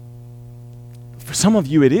 For some of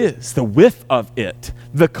you, it is. The whiff of it,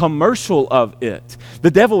 the commercial of it.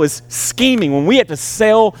 The devil is scheming. When we have to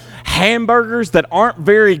sell hamburgers that aren't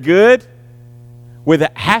very good with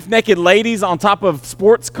half-naked ladies on top of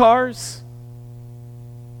sports cars,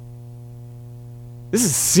 this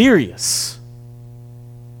is serious.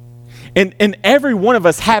 And every one of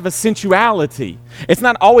us have a sensuality. It's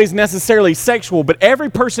not always necessarily sexual, but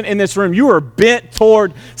every person in this room, you are bent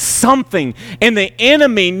toward something. And the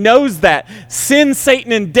enemy knows that. Sin,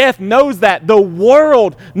 Satan, and death knows that. The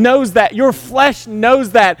world knows that. Your flesh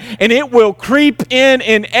knows that. And it will creep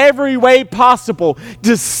in every way possible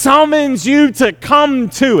to summons you to come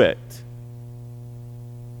to it.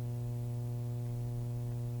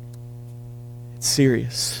 It's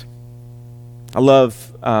serious. I love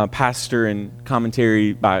Pastor and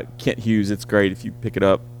commentary by Kent Hughes. It's great if you pick it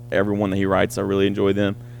up. Every one that he writes, I really enjoy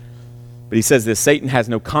them. But he says this: Satan has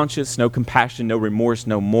no conscience, no compassion, no remorse,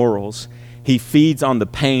 no morals. He feeds on the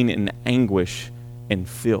pain and anguish and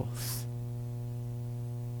filth.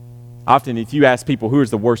 Often if you ask people who is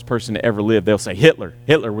the worst person to ever live, they'll say Hitler.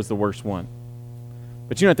 Hitler was the worst one.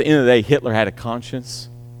 But you know, at the end of the day, Hitler had a conscience.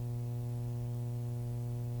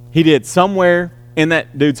 He did. Somewhere in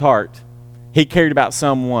that dude's heart, he cared about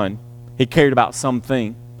someone. He cared about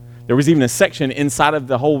something. There was even a section inside of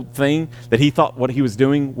the whole thing that he thought what he was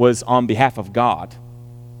doing was on behalf of God.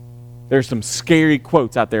 There's some scary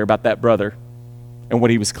quotes out there about that brother and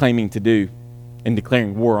what he was claiming to do in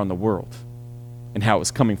declaring war on the world and how it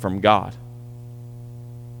was coming from God.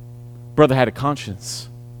 Brother had a conscience.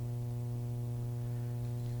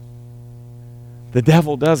 The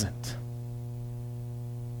devil doesn't.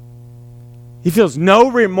 He feels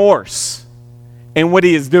no remorse in what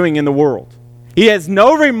he is doing in the world. He has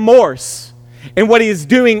no remorse in what he is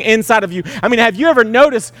doing inside of you. I mean, have you ever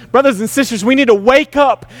noticed, brothers and sisters, we need to wake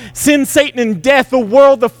up. Sin, Satan, and death, the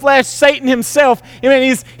world, the flesh, Satan himself. I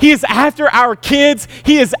mean, he is after our kids.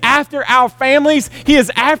 He is after our families. He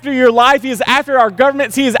is after your life. He is after our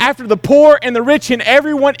governments. He is after the poor and the rich and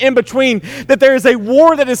everyone in between. That there is a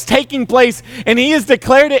war that is taking place, and he has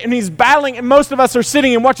declared it, and he's battling, and most of us are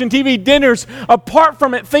sitting and watching TV dinners apart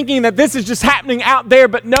from it, thinking that this is just happening out there.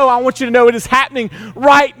 But no, I want you to know it is happening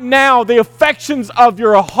right now. The affections of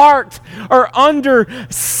your heart are under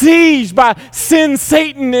siege by sin,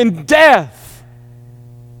 Satan, and death.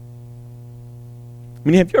 I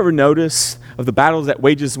mean, have you ever noticed of the battles that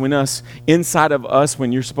wages within us inside of us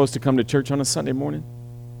when you're supposed to come to church on a Sunday morning?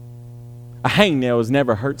 A hangnail has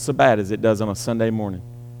never hurt so bad as it does on a Sunday morning.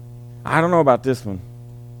 I don't know about this one.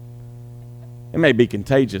 It may be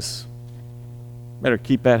contagious. Better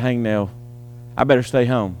keep that hangnail. I better stay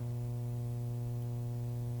home.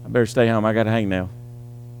 I better stay home. I got a hangnail.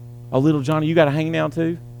 Oh, little Johnny, you got a hangnail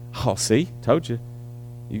too? Oh, see, told you.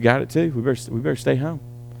 You got it too. We better stay home.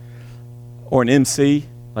 Or an MC,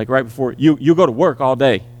 like right before you go to work all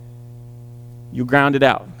day. You ground it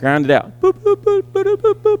out.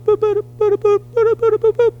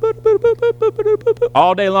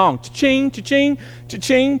 All day long. Cha-ching, cha-ching,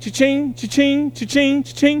 cha-ching, cha-ching, cha-ching, cha-ching,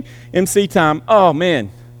 cha-ching. MC time. Oh, man.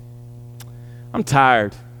 I'm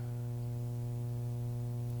tired.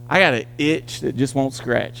 I got an itch that just won't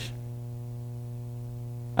scratch.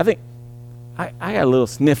 I think I got a little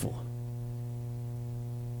sniffle.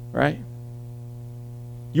 Right?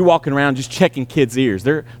 You're walking around just checking kids' ears.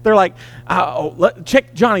 They're like,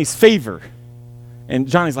 check Johnny's fever. And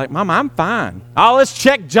Johnny's like, Mama, I'm fine. Oh, let's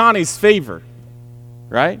check Johnny's fever,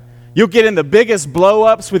 right? You'll get in the biggest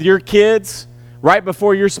blow-ups with your kids right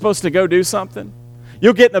before you're supposed to go do something.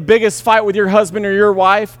 You'll get in the biggest fight with your husband or your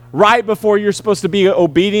wife right before you're supposed to be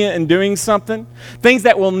obedient and doing something. Things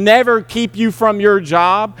that will never keep you from your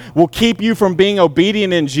job will keep you from being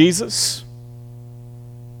obedient in Jesus.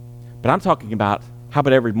 But I'm talking about, how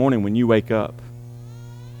about every morning when you wake up?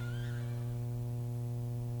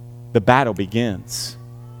 The battle begins.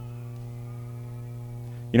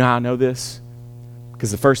 You know how I know this?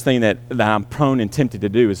 Because the first thing that I'm prone and tempted to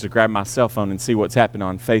do is to grab my cell phone and see what's happening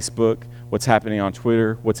on Facebook, what's happening on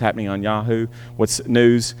Twitter, what's happening on Yahoo, what's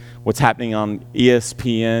news, what's happening on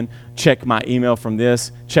ESPN, check my email from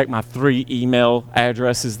this, check my 3 email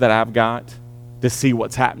addresses that I've got to see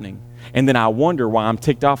what's happening. And then I wonder why I'm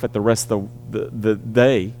ticked off at the rest of the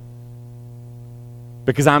day,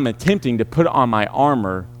 because I'm attempting to put on my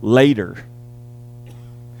armor later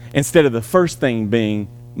instead of the first thing being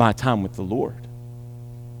my time with the Lord.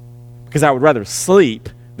 Because I would rather sleep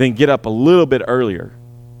than get up a little bit earlier.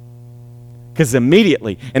 Because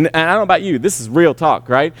immediately, and I don't know about you, this is real talk,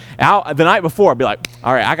 right? The night before, I'd be like,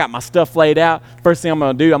 all right, I got my stuff laid out. First thing I'm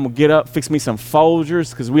going to do, I'm going to get up, fix me some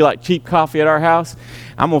Folgers, because we like cheap coffee at our house.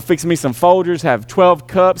 I'm going to fix me some Folgers, have 12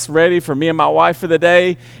 cups ready for me and my wife for the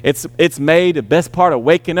day. It's made. The best part of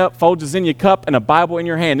waking up, Folgers in your cup and a Bible in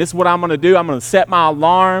your hand. This is what I'm going to do. I'm going to set my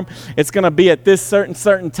alarm. It's going to be at this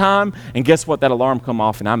certain time. And guess what? That alarm come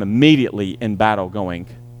off, and I'm immediately in battle going,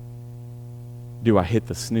 do I hit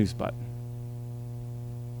the snooze button?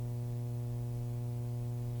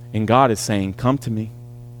 And God is saying, come to me.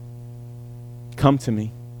 Come to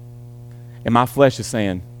me. And my flesh is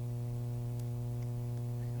saying,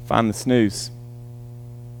 find the snooze.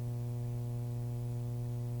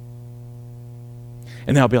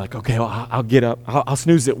 And then I'll be like, okay, well, I'll get up. I'll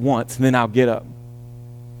snooze it once, and then I'll get up.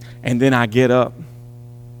 And then I get up,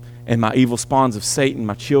 and my evil spawns of Satan,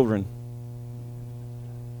 my children,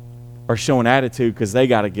 are showing attitude because they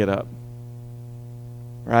got to get up.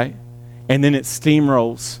 Right? And then it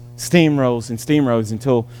steamrolls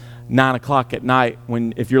until 9 o'clock at night,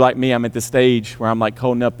 when, if you're like me, I'm at the stage where I'm like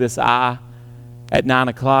holding up this eye at 9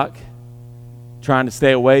 o'clock, trying to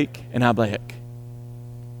stay awake, and I'm like,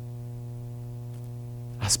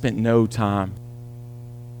 I spent no time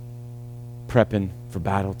prepping for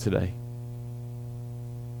battle today.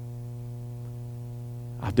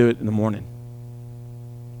 I'll do it in the morning.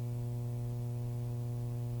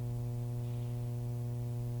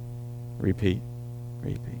 Repeat.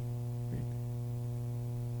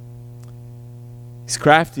 He's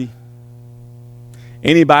crafty.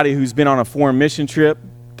 Anybody who's been on a foreign mission trip,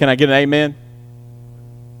 can I get an amen?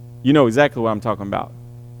 You know exactly what I'm talking about.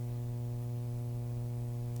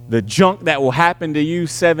 The junk that will happen to you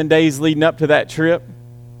 7 days leading up to that trip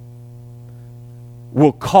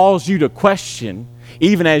will cause you to question,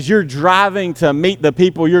 even as you're driving to meet the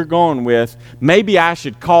people you're going with, maybe I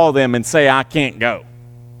should call them and say I can't go.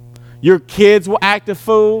 Your kids will act a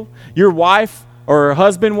fool. Your wife or her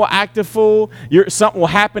husband will act a fool. Something will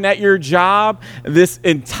happen at your job. This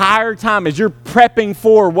entire time as you're prepping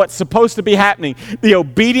for what's supposed to be happening, the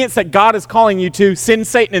obedience that God is calling you to, sin,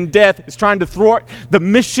 Satan, and death is trying to thwart the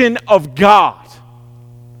mission of God.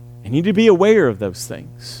 And you need to be aware of those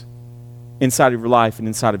things inside of your life and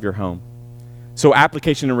inside of your home. So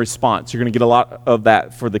application and response. You're going to get a lot of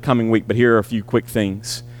that for the coming week, but here are a few quick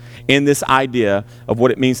things. In this idea of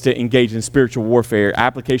what it means to engage in spiritual warfare,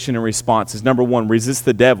 application and response is, number 1, resist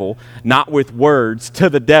the devil, not with words to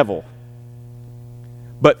the devil,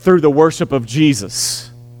 but through the worship of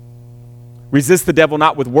Jesus. Resist the devil,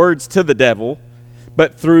 not with words to the devil,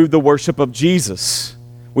 but through the worship of Jesus.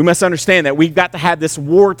 We must understand that we've got to have this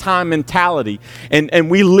wartime mentality. And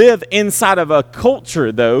we live inside of a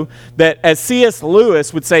culture, though, that, as C.S.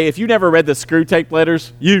 Lewis would say, if you never read the Screwtape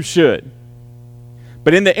Letters, you should.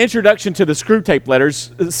 But in the introduction to the Screwtape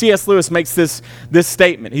Letters, C.S. Lewis makes this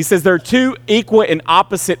statement. He says there are 2 equal and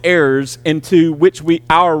opposite errors into which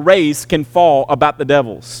our race can fall about the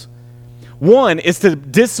devils. One is to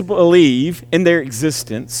disbelieve in their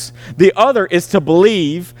existence. The other is to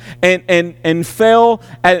believe and fail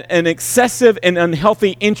at an excessive and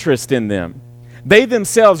unhealthy interest in them. They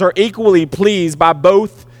themselves are equally pleased by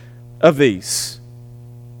both of these.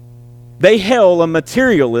 They hail a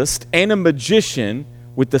materialist and a magician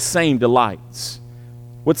with the same delights.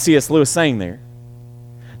 What's C.S. Lewis saying there?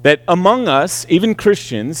 That among us, even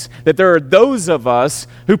Christians, that there are those of us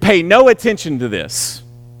who pay no attention to this.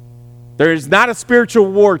 There is not a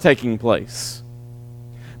spiritual war taking place.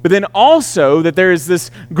 But then also that there is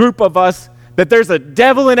this group of us that there's a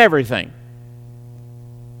devil in everything.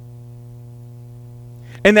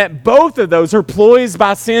 And that both of those are ploys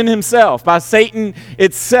by sin himself, by Satan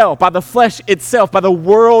itself, by the flesh itself, by the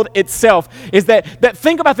world itself. Is that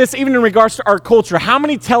think about this even in regards to our culture. How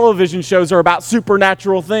many television shows are about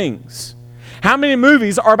supernatural things? How many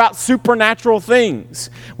movies are about supernatural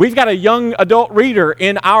things? We've got a young adult reader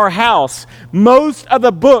in our house. Most of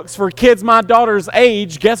the books for kids my daughter's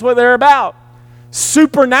age, guess what they're about?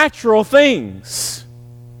 Supernatural things.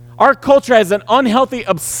 Our culture has an unhealthy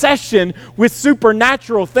obsession with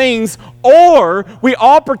supernatural things, or we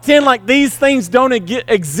all pretend like these things don't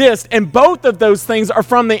exist, and both of those things are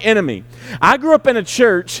from the enemy. I grew up in a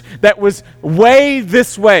church that was way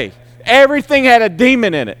this way. Everything had a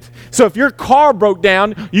demon in it. So if your car broke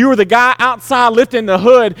down, you were the guy outside lifting the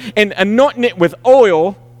hood and anointing it with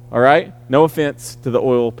oil, all right? No offense to the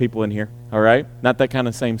oil people in here, all right? Not that kind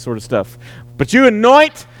of same sort of stuff. But you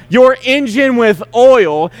anoint your engine with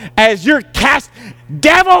oil as you're cast,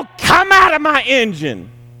 devil, come out of my engine.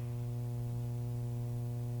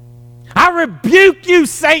 I rebuke you,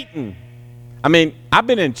 Satan. I mean, I've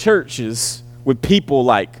been in churches with people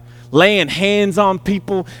like laying hands on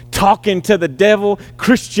people, talking to the devil,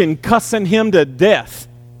 Christian cussing him to death.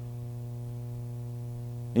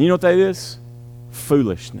 And you know what that is?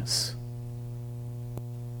 Foolishness.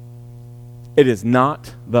 It is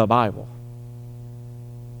not the Bible.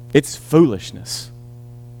 It's foolishness.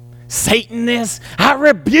 Satan is, I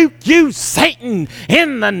rebuke you, Satan,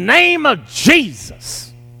 in the name of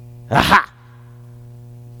Jesus. Aha!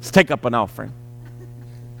 Let's take up an offering.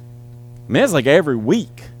 I mean, it's like every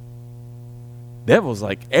week. Devil's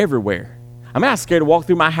like everywhere. I mean, I was scared to walk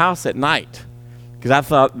through my house at night because I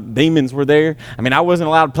thought demons were there. I mean, I wasn't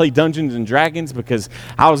allowed to play Dungeons and Dragons because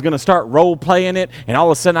I was going to start role-playing it, and all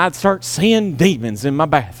of a sudden I'd start seeing demons in my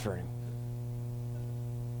bathroom.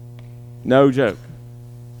 No joke.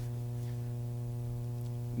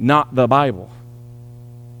 Not the Bible.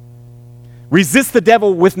 Resist the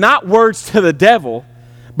devil with not words to the devil,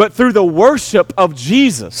 but through the worship of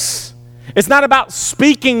Jesus. It's not about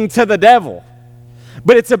speaking to the devil,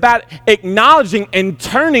 but it's about acknowledging and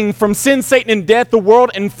turning from sin, Satan, and death, the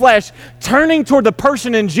world, and flesh, turning toward the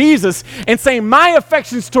person in Jesus and saying, my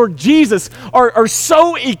affections toward Jesus are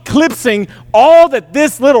so eclipsing all that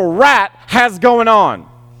this little rat has going on.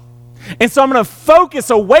 And so I'm going to focus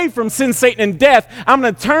away from sin, Satan, and death. I'm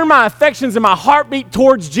going to turn my affections and my heartbeat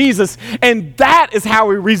towards Jesus. And that is how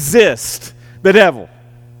we resist the devil.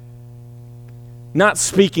 Not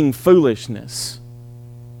speaking foolishness.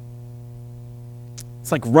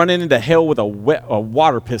 It's like running into hell with a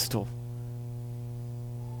water pistol.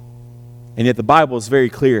 And yet the Bible is very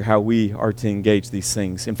clear how we are to engage these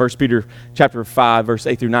things. In 1 Peter chapter 5, verse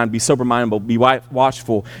 8 through 9, be sober-minded, be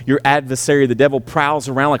watchful. Your adversary, the devil, prowls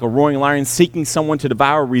around like a roaring lion, seeking someone to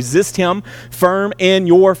devour. Resist him, firm in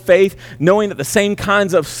your faith, knowing that the same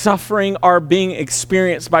kinds of suffering are being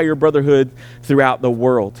experienced by your brotherhood throughout the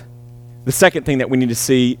world. The second thing that we need to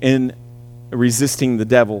see in resisting the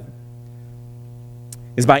devil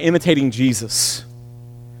is by imitating Jesus.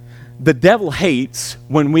 The devil hates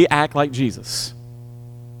when we act like Jesus.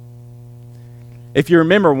 If you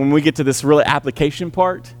remember, when we get to this really application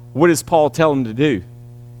part, what does Paul tell him to do?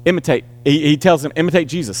 Imitate. He tells him, imitate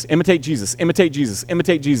Jesus, imitate Jesus, imitate Jesus,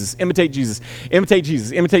 imitate Jesus, imitate Jesus, imitate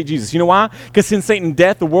Jesus, imitate Jesus. You know why? Because sin, Satan,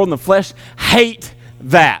 death, the world, and the flesh hate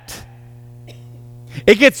that.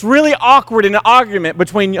 It gets really awkward in an argument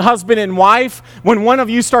between husband and wife when one of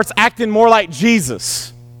you starts acting more like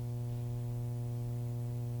Jesus.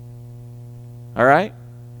 All right?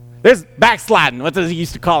 There's backsliding. What they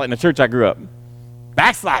used to call it in the church I grew up.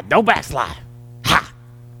 Backslide. Don't backslide. Ha!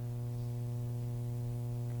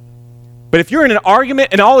 But if you're in an argument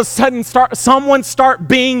and all of a sudden someone start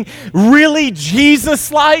being really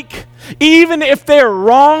Jesus-like, even if they're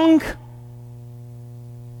wrong,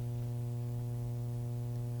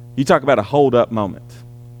 you talk about a hold-up moment.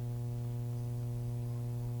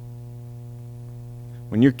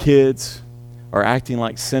 When your kids are acting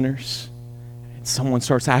like sinners, someone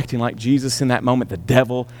starts acting like Jesus in that moment, the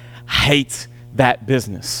devil hates that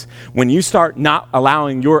business. When you start not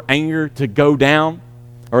allowing your anger to go down,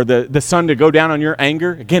 or the sun to go down on your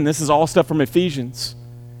anger, again, this is all stuff from Ephesians.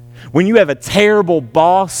 When you have a terrible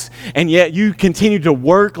boss and yet you continue to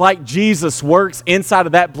work like Jesus works inside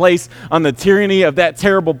of that place on the tyranny of that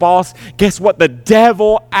terrible boss, guess what? The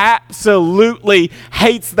devil absolutely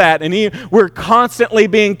hates that. And we're constantly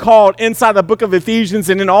being called inside the book of Ephesians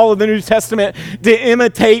and in all of the New Testament to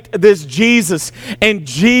imitate this Jesus. And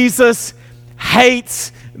Jesus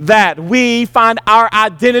hates that we find our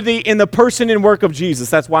identity in the person and work of Jesus.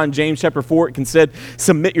 That's why in James chapter 4 it can said,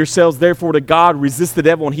 submit yourselves therefore to God, resist the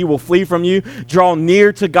devil and he will flee from you. Draw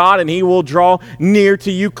near to God and he will draw near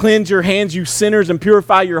to you. Cleanse your hands, you sinners, and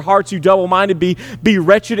purify your hearts, you double-minded. Be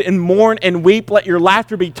wretched and mourn and weep. Let your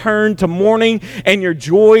laughter be turned to mourning and your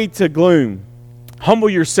joy to gloom.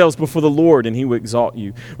 Humble yourselves before the Lord, and he will exalt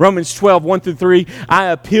you. Romans 12, 1-3. I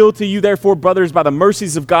appeal to you, therefore, brothers, by the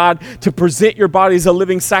mercies of God, to present your bodies a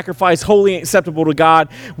living sacrifice, holy and acceptable to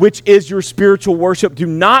God, which is your spiritual worship. Do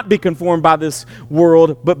not be conformed by this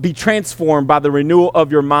world, but be transformed by the renewal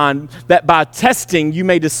of your mind, that by testing you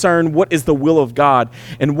may discern what is the will of God,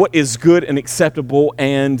 and what is good and acceptable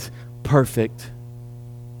and perfect.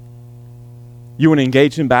 You want to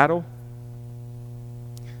engage in battle?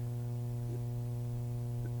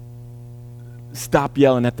 Stop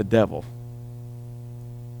yelling at the devil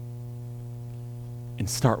and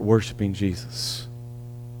start worshiping Jesus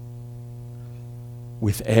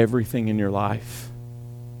with everything in your life,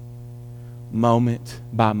 moment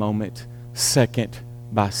by moment, second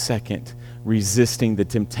by second, resisting the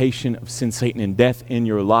temptation of sin, Satan, and death in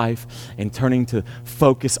your life, and turning to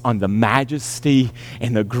focus on the majesty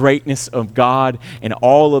and the greatness of God, and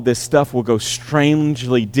all of this stuff will go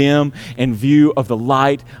strangely dim in view of the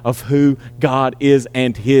light of who God is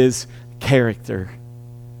and his character.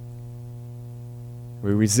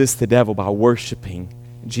 We resist the devil by worshiping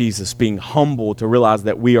Jesus, being humble to realize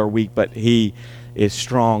that we are weak, but he is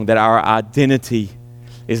strong, that our identity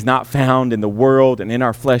is not found in the world and in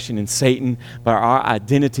our flesh and in Satan, but our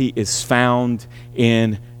identity is found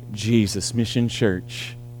in Jesus. Mission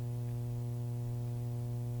Church.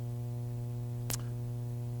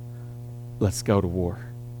 Let's go to war.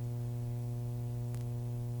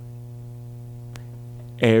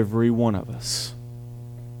 Every one of us.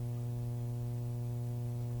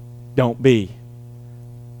 Don't be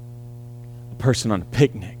a person on a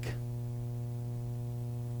picnic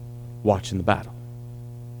watching the battle.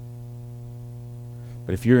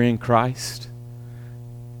 But if you're in Christ,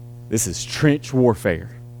 this is trench warfare.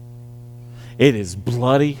 It is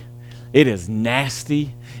bloody. It is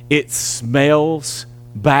nasty. It smells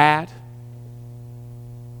bad.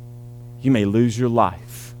 You may lose your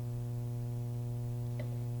life,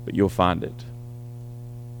 but you'll find it.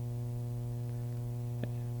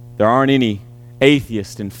 There aren't any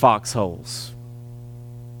atheists in foxholes,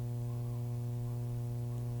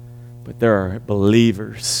 but there are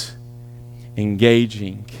believers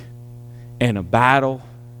engaging in a battle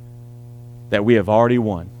that we have already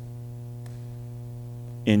won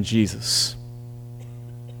in Jesus,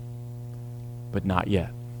 but not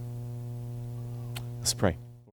yet. Let's pray.